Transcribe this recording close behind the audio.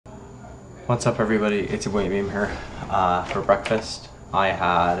What's up, everybody? It's your boy Beam here. For breakfast, I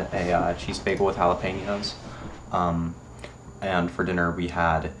had a cheese bagel with jalapenos, and for dinner we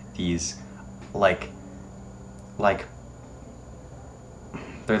had these they're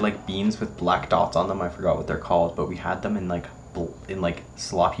like beans with black dots on them. I forgot what they're called, but we had them in like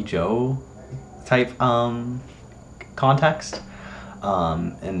sloppy Joe type context,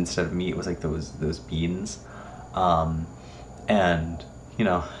 and instead of meat it was like those beans, and you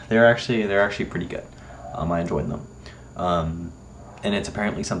know, they're actually pretty good. I enjoyed them. And it's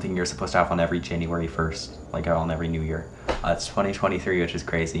apparently something you're supposed to have on every January 1st, like on every New Year. It's 2023, which is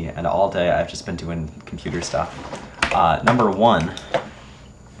crazy, and all day I've just been doing computer stuff. Number one,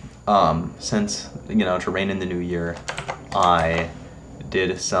 since, you know, to rein in the new year, I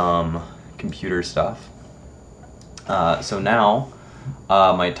did some computer stuff. So now,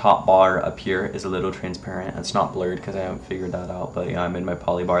 my top bar up here is a little transparent. It's not blurred because I haven't figured that out, but yeah, I made my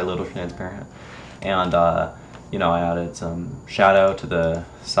poly bar a little transparent. And, you know, I added some shadow to the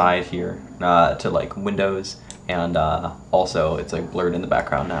side here, to like windows, and also it's like blurred in the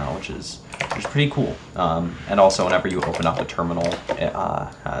background now, which is pretty cool. And also whenever you open up the terminal, it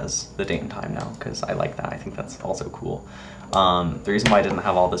has the date and time now, because I like that. I think that's also cool. The reason why I didn't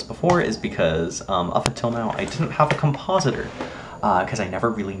have all this before is because up until now I didn't have a compositor. Because I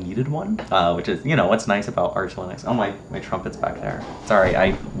never really needed one, which is, you know, what's nice about Arch Linux. Oh, my trumpet's back there. Sorry,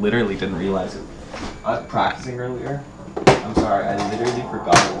 I literally didn't realize it. I was practicing earlier. I'm sorry, I literally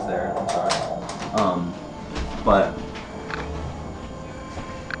forgot it was there. I'm sorry. But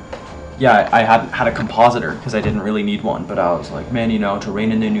yeah, I hadn't had a compositor because I didn't really need one, but I was like, man, you know, to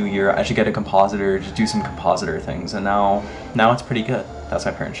rein in the new year, I should get a compositor to do some compositor things, and now it's pretty good. That's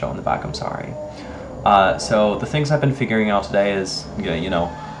my parents' show in the back, I'm sorry. So the things I've been figuring out today is, you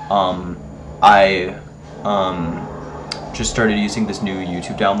know, I just started using this new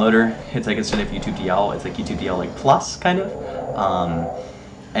YouTube downloader. It's like, instead of YouTube DL, it's like YouTube DL like Plus, kind of.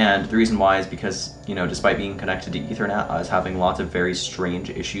 And the reason why is because, you know, despite being connected to Ethernet, I was having lots of very strange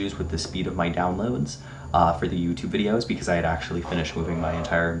issues with the speed of my downloads for the YouTube videos, because I had actually finished moving my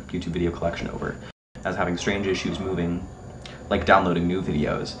entire YouTube video collection over. I was having strange issues moving, like downloading new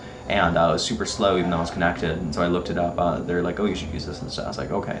videos, and it was super slow even though I was connected. And so I looked it up. They're like, oh, you should use this and stuff. I was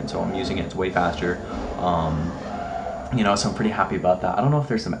like, okay. And so I'm using it. It's way faster. You know, so I'm pretty happy about that. I don't know if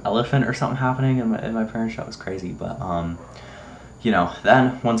there's some elephant or something happening in my parents' show. It's crazy, but you know,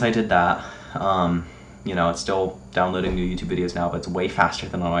 then once I did that, you know, it's still downloading new YouTube videos now, but it's way faster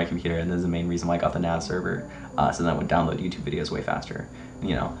than on my computer, and this is the main reason why I got the NAS server, so that I would download YouTube videos way faster.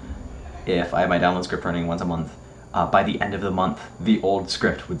 You know, if I have my download script running once a month, by the end of the month, the old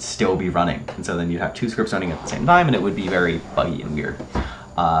script would still be running, and so then you'd have two scripts running at the same time, and it would be very buggy and weird.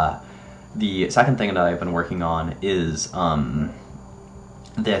 The second thing that I've been working on is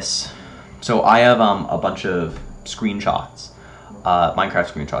this. So I have a bunch of screenshots, Minecraft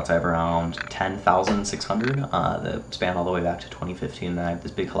screenshots. I have around 10,600 that span all the way back to 2015, and I have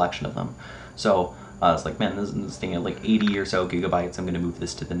this big collection of them. So I was like, man, this thing at like 80 or so gigabytes, I'm going to move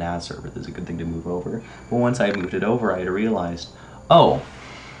this to the NAS server. This is a good thing to move over. But once I moved it over, I had realized, oh,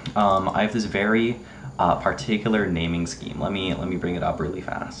 I have this very particular naming scheme. Let me bring it up really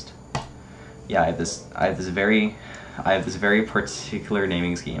fast. Yeah, I have this very particular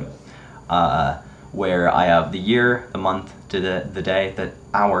naming scheme, where I have the year, the month, the day, the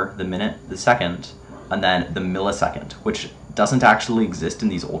hour, the minute, the second, and then the millisecond, which doesn't actually exist in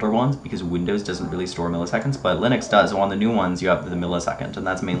these older ones because Windows doesn't really store milliseconds, but Linux does. So on the new ones, you have the millisecond, and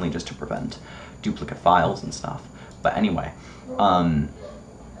that's mainly just to prevent duplicate files and stuff. But anyway, I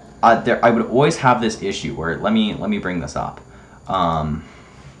would always have this issue where, let me bring this up.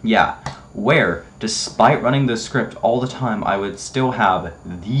 Yeah, where despite running this script all the time, I would still have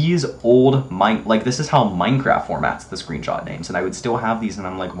these old like, this is how Minecraft formats the screenshot names, and I would still have these, and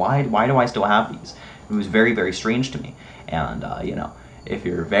I'm like, why do I still have these? It was very, very strange to me. And you know, if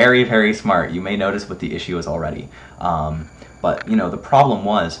you're very, very smart, you may notice what the issue is already. But you know, the problem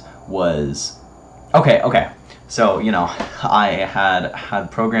was okay. So, you know, I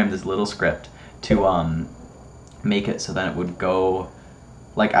had programmed this little script to make it so that it would go,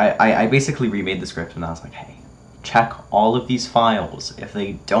 like, I basically remade the script, and I was like, hey, check all of these files. If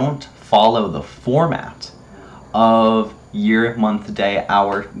they don't follow the format of year, month, day,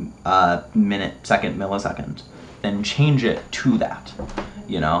 hour, minute, second, millisecond, then change it to that,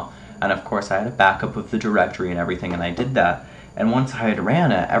 you know? And of course I had a backup of the directory and everything, and I did that. And once I had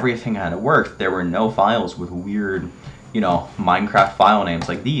ran it, everything had worked. There were no files with weird, you know, Minecraft file names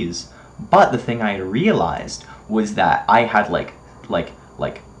like these. But the thing I had realized was that I had like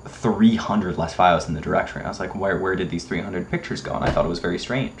 300 less files in the directory. I was like, where did these 300 pictures go? And I thought it was very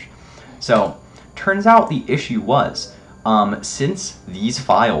strange. So turns out the issue was, since these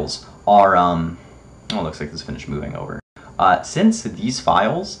files are, oh, it looks like this finished moving over. Since these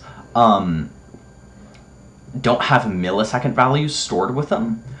files don't have millisecond values stored with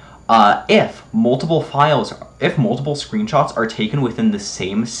them, if multiple screenshots are taken within the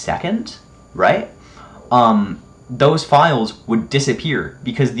same second, right? Those files would disappear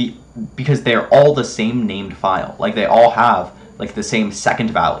because they're all the same named file. Like they all have like the same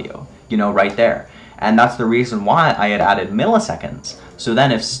second value, you know, right there. And that's the reason why I had added milliseconds. So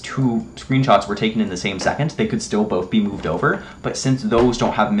then if two screenshots were taken in the same second, they could still both be moved over. But since those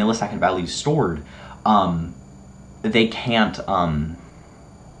don't have millisecond values stored, they can't,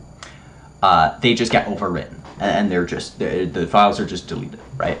 they just get overwritten. And they're just, the files are just deleted,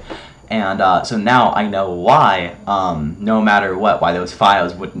 right? And so now I know why, no matter what, why those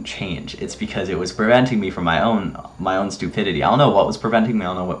files wouldn't change. It's because it was preventing me from my own stupidity. I don't know what was preventing me. I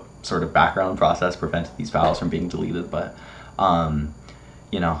don't know what sort of background process prevented these files from being deleted. But,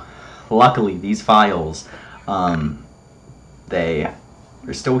 you know, luckily these files, they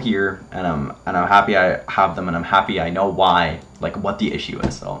are still here, and I'm happy I have them, and I'm happy I know why, like what the issue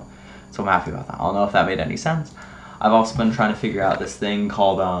is. So I'm happy about that. I don't know if that made any sense. I've also been trying to figure out this thing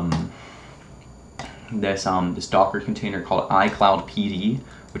called this Docker container called iCloud PD,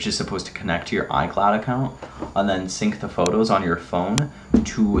 which is supposed to connect to your iCloud account and then sync the photos on your phone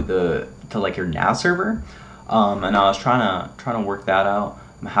to like your NAS server. And I was trying to work that out.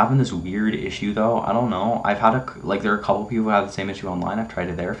 I'm having this weird issue though. I don't know. I've had there are a couple people who have the same issue online. I've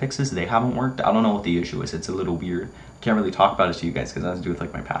tried their fixes. They haven't worked. I don't know what the issue is. It's a little weird. I can't really talk about it to you guys because it has to do with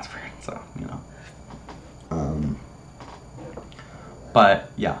like my password. So, you know.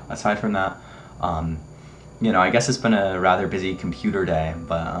 But yeah, aside from that, you know, I guess it's been a rather busy computer day,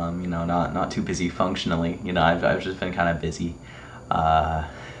 but you know, not too busy functionally. You know, I've just been kind of busy.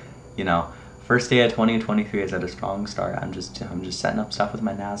 You know, first day of 2023 is at a strong start. I'm just setting up stuff with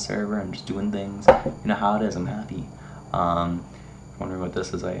my NAS server. I'm just doing things. You know how it is. I'm happy. Wondering what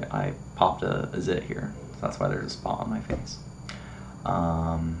this is. I popped a zit here, so that's why there's a spot on my face.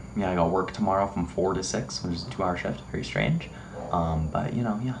 Yeah, I got work tomorrow from 4 to 6, which is a 2-hour shift. Very strange. But you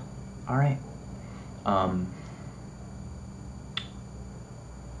know, yeah. All right.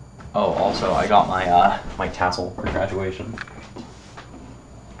 Oh, also, I got my my tassel for graduation.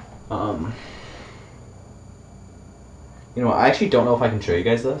 You know, I actually don't know if I can show you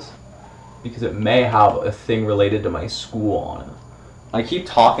guys this because it may have a thing related to my school on it. I keep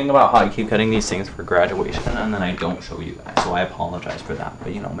talking about how I keep getting these things for graduation and then I don't show you guys, so I apologize for that.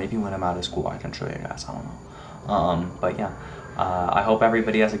 But you know, maybe when I'm out of school I can show you guys. I don't know. But yeah. I hope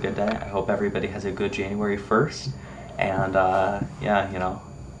everybody has a good day. I hope everybody has a good January 1st. And, yeah, you know,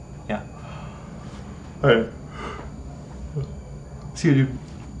 yeah. All right. See you, dude.